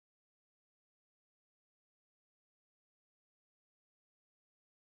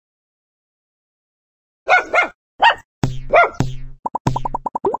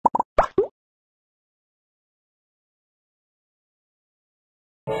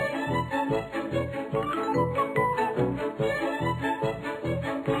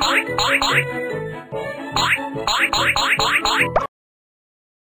Hey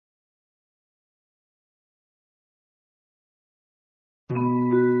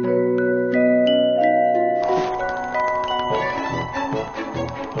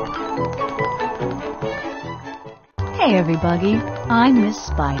everybody, I'm Miss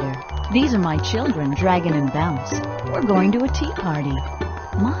Spider. These are my children, Dragon and Bounce. We're going to a tea party.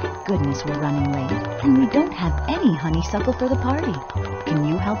 My goodness, we're running late, and we don't have any honeysuckle for the party. Can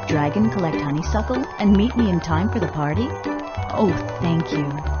you help Dragon collect honeysuckle and meet me in time for the party? Oh, thank you.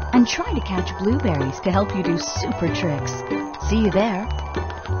 And try to catch blueberries to help you do super tricks. See you there.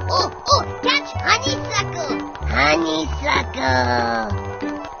 Oh, catch honeysuckle! Honeysuckle!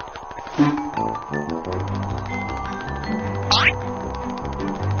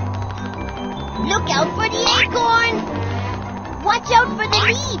 Look out for the acorn! Watch out for the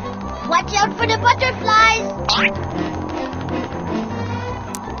leaf! Watch out for the butterflies!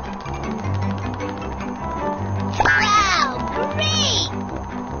 Wow, great!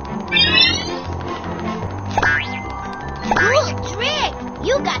 Cool trick!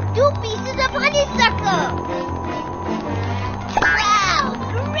 You got 2 pieces of honeysuckle! Wow,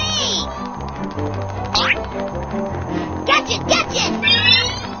 great! Catch it, catch it!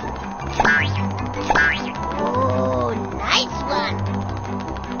 Oh, nice one!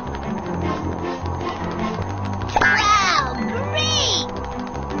 Wow, great!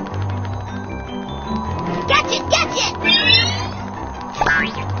 Catch it, catch it!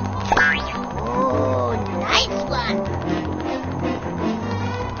 Oh, nice one!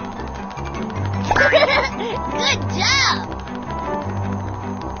 Good job!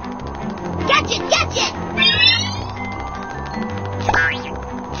 Catch it, catch it!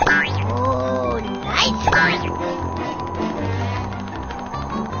 Oh, nice one!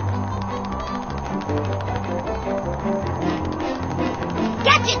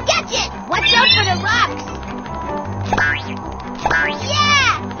 Catch it, catch it! Watch out for the rocks! Yeah!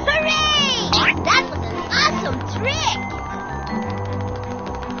 Hooray! That was an awesome trick!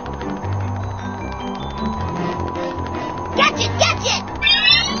 Catch it, catch it!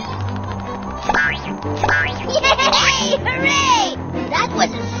 Yay! Hooray! That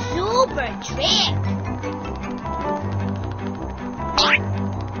was a super trick!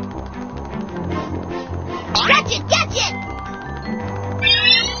 Catch it, catch it!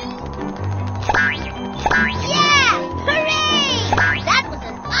 Yeah! Hooray! That was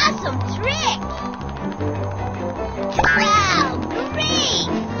an awesome trick! Wow, great!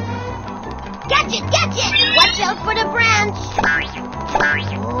 Catch it, catch it! Watch out for the branch!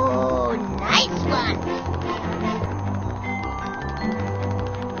 Oh, nice one!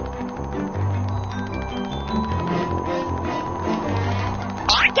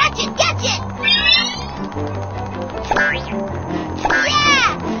 Catch it, catch it!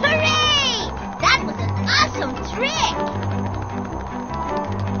 Yeah! Hooray! That was an awesome trick!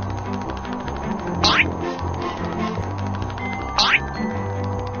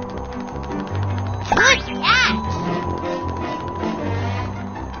 Good catch!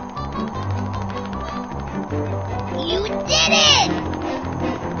 You did it!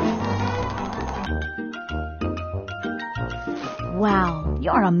 Wow,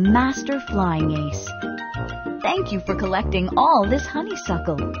 you're a master flying ace. Thank you for collecting all this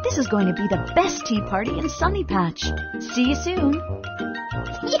honeysuckle. This is going to be the best tea party in Sunny Patch. See you soon.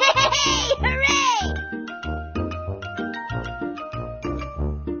 Yay! Hooray!